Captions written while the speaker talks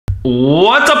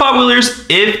What's up, Hot Wheelers?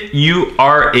 If you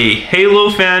are a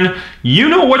Halo fan, you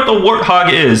know what the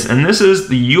Warthog is, and this is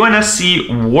the UNSC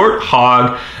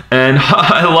Warthog. And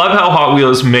I love how Hot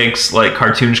Wheels makes like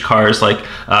cartoonish cars, like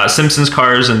Simpsons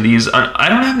cars, and these. I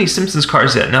don't have any Simpsons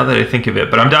cars yet, now that I think of it,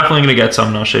 but I'm definitely gonna get some,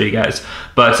 and I'll show you guys.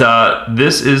 But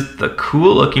this is the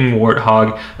cool-looking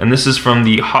Warthog, and this is from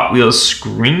the Hot Wheels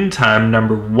Screen Time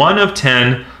number 1 of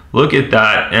 10. Look at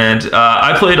that. And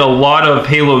I played a lot of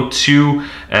Halo 2,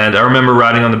 and I remember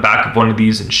riding on the back of one of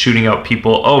these and shooting out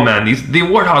people. Oh man, the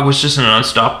Warthog was just an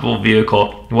unstoppable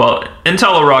vehicle. Well,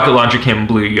 until a rocket launcher came and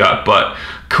blew you up, but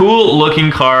cool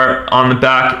looking car on the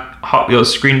back. Hot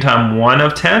Wheels Screen Time 1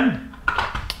 of 10.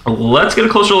 Let's get a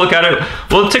closer look at it.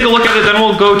 We'll take a look at it, then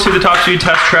we'll go to the top speed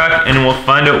test track and we'll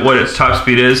find out what its top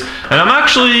speed is. And I'm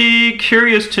actually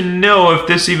curious to know if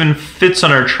this even fits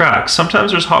on our track.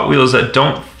 Sometimes there's Hot Wheels that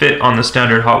don't fit on the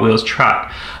standard Hot Wheels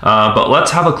track. But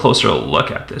let's have a closer look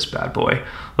at this bad boy.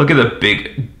 Look at the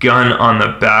big gun on the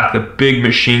back, the big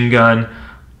machine gun.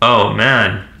 Oh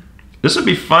man, this would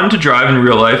be fun to drive in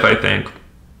real life, I think.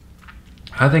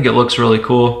 I think it looks really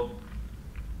cool.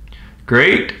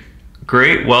 Great.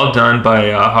 Great, well done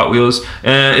by Hot Wheels.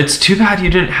 It's too bad you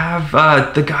didn't have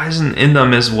the guys in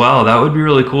them as well. That would be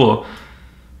really cool.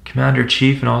 Commander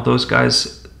Chief and all those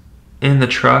guys in the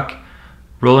truck,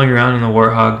 rolling around in the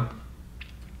Warthog.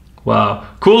 Wow,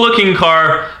 cool looking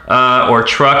car or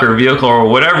truck or vehicle or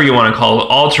whatever you want to call it,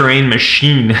 all-terrain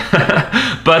machine.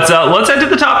 But let's head to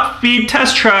the top speed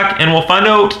test track and we'll find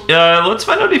out, let's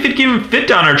find out if it can even fit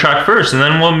down our track first, and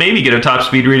then we'll maybe get a top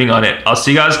speed reading on it. I'll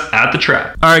see you guys at the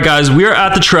track. All right guys, we are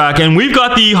at the track and we've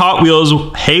got the Hot Wheels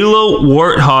Halo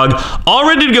Warthog all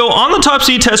ready to go on the top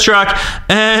speed test track,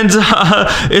 and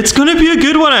it's gonna be a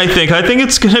good one, I think. I think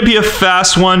it's gonna be a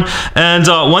fast one, and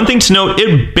one thing to note,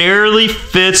 it barely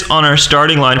fits on our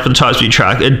starting line for the top speed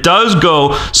track. It does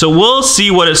go, so we'll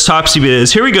see what its top speed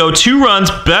is. Here we go, 2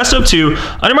 runs, best of 2.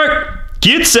 On your mark,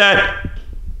 get set,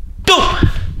 go!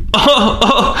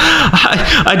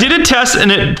 I did a test and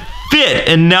it fit,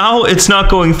 and now it's not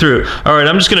going through. All right,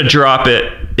 I'm just gonna drop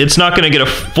it. It's not gonna get a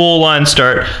full line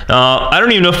start. I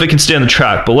don't even know if it can stay on the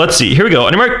track, but let's see. Here we go,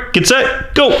 on your mark, get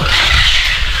set, go!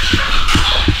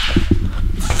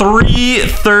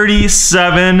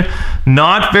 3:37,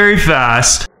 not very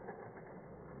fast.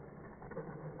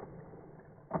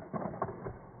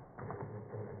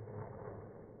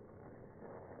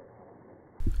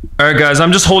 All right, guys,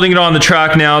 I'm just holding it on the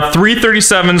track now.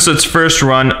 3:37 is its first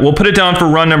run. We'll put it down for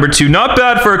run number 2. Not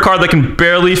bad for a car that can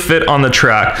barely fit on the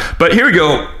track. But here we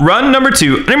go. Run number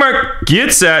 2. On your mark,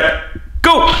 get set,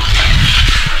 go!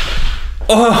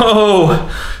 Oh,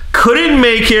 couldn't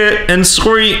make it, and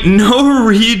sorry, no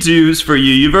redos for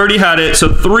you. You've already had it. So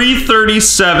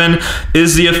 3:37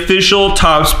 is the official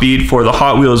top speed for the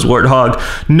Hot Wheels Warthog.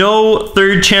 No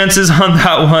third chances on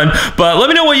that one. But let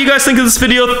me know what you guys think of this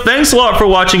video. Thanks a lot for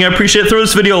watching. I appreciate it. Throw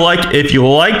this video a like if you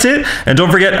liked it. And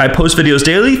don't forget, I post videos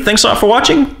daily. Thanks a lot for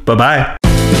watching. Bye-bye.